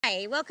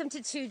Hi, welcome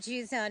to Two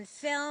Jews on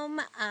Film.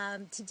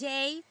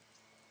 Today,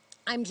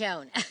 I'm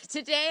Joan.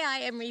 Today I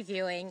am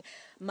reviewing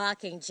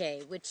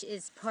Mockingjay, which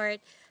is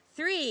part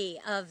 3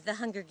 of the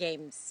Hunger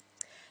Games.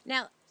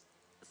 Now,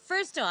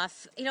 first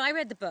off, I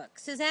read the book.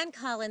 Suzanne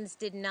Collins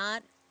did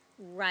not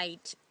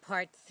write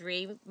part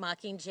 3,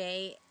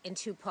 Mockingjay, in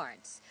 2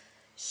 parts.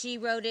 She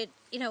wrote it,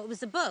 it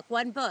was a book,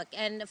 one book,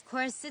 and of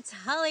course it's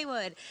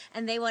Hollywood,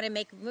 and they want to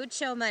make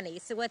mucho money.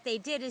 So what they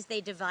did is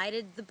they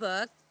divided the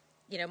book,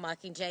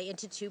 Mockingjay,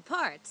 into 2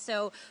 parts.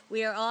 So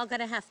we are all going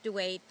to have to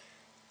wait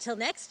till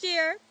next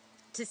year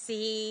to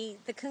see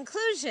the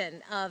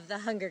conclusion of the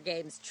Hunger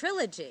Games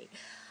trilogy.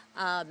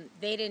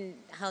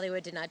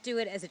 Hollywood did not do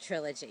it as a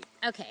trilogy.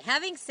 Okay,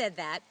 having said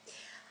that,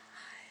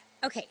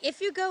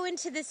 if you go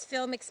into this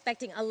film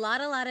expecting a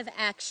lot of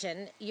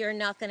action, you're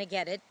not going to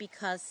get it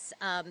because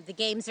the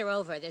games are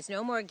over. There's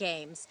no more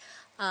games.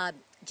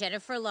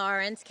 Jennifer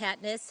Lawrence,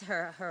 Katniss,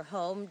 her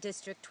home,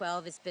 District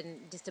 12, has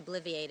been just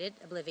obliterated.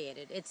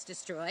 It's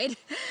destroyed.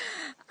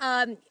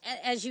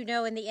 As you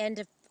know, in the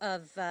end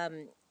of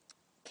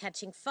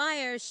Catching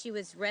Fire, she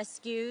was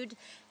rescued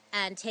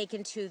and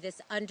taken to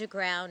this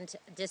underground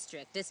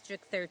district,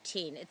 District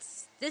 13.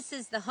 This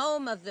is the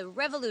home of the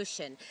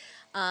revolution.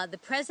 The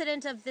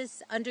president of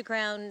this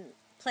underground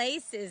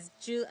place is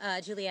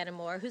Juliana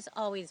Moore, who's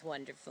always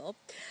wonderful.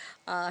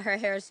 Her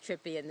hair is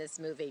trippy in this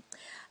movie.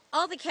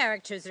 All the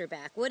characters are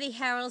back. Woody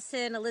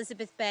Harrelson,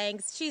 Elizabeth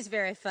Banks. She's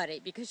very funny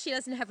because she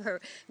doesn't have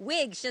her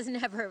wig. She doesn't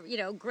have her,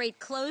 great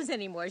clothes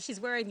anymore. She's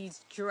wearing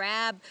these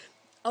drab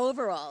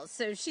overalls.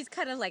 So she's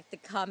kind of like the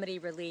comedy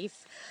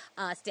relief.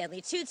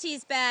 Stanley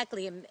Tucci's back.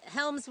 Liam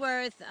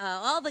Hemsworth.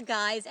 All the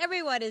guys.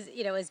 Everyone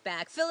is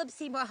back. Philip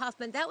Seymour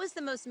Hoffman. That was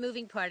the most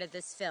moving part of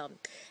this film.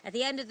 At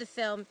the end of the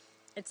film,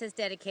 it says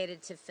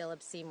dedicated to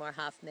Philip Seymour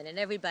Hoffman, and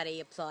everybody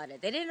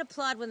applauded. They didn't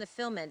applaud when the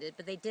film ended,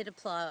 but they did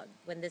applaud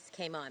when this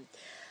came on.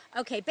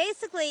 Okay,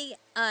 basically,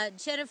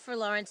 Jennifer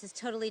Lawrence is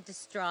totally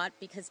distraught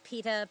because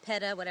PETA,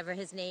 whatever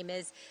his name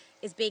is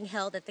being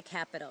held at the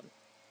Capitol.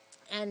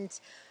 And,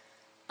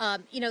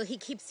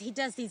 he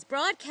does these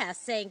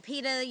broadcasts saying,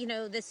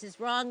 PETA, this is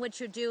wrong what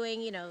you're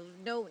doing.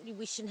 No,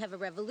 we shouldn't have a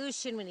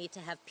revolution. We need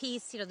to have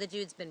peace. The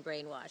dude's been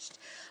brainwashed.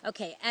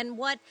 Okay, and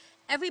what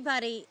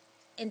everybody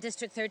in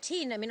District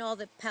 13, all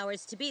the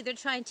powers to be, they're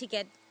trying to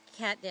get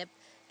Katniss,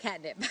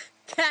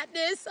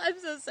 I'm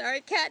so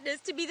sorry,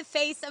 Katniss, to be the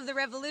face of the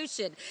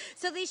revolution.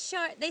 So they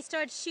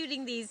start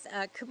shooting these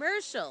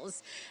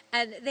commercials,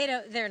 and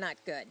they're not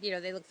good.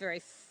 They look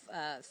very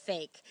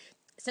fake.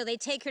 So they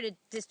take her to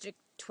District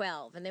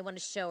 12, and they want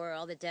to show her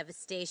all the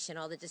devastation,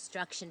 all the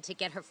destruction to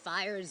get her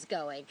fires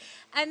going.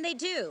 And they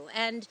do.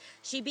 And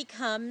she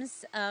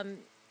becomes,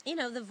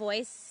 the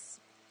voice,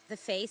 the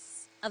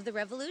face of the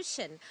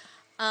revolution.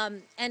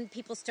 And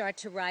people start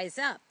to rise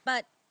up.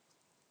 But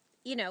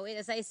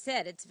as I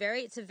said, it's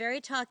a very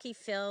talky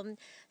film.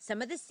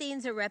 Some of the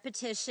scenes are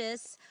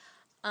repetitious.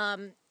 I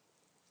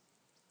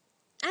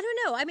don't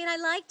know. I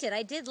liked it.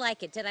 I did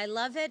like it. Did I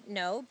love it?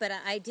 No, but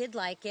I did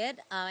like it.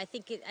 I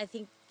think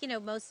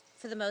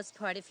for the most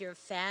part, if you're a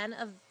fan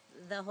of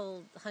the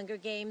whole Hunger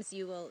Games,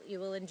 you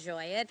will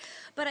enjoy it.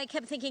 But I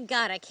kept thinking,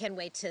 God, I can't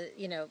wait till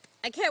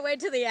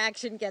the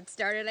action gets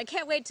started. I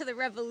can't wait till the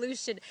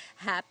revolution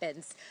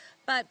happens.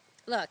 But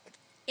look,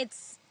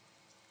 it's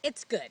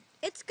good.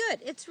 It's good.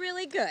 It's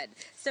really good.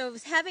 So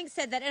having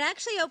said that, it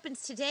actually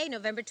opens today,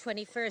 November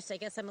 21st. I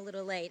guess I'm a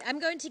little late. I'm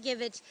going to give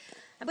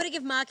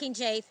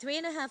Mockingjay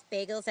 3.5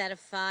 bagels out of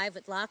 5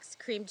 with lox,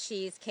 cream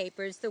cheese,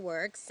 capers, the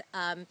works.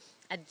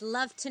 I'd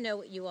love to know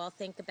what you all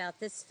think about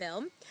this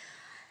film.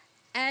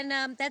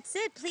 And that's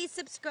it. Please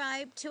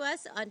subscribe to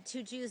us on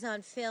Two Jews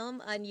on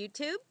Film on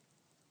YouTube.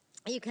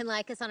 You can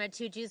like us on our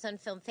Two Jews on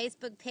Film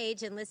Facebook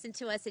page and listen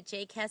to us at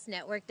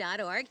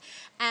jcastnetwork.org.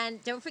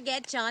 And don't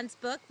forget, John's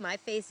book, My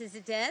Face is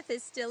a Death,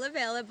 is still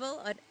available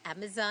on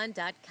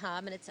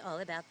Amazon.com, and it's all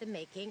about the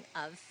making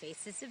of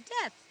Faces of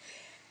Death.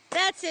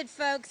 That's it,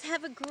 folks.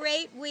 Have a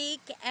great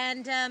week,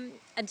 and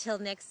until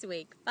next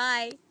week.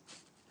 Bye.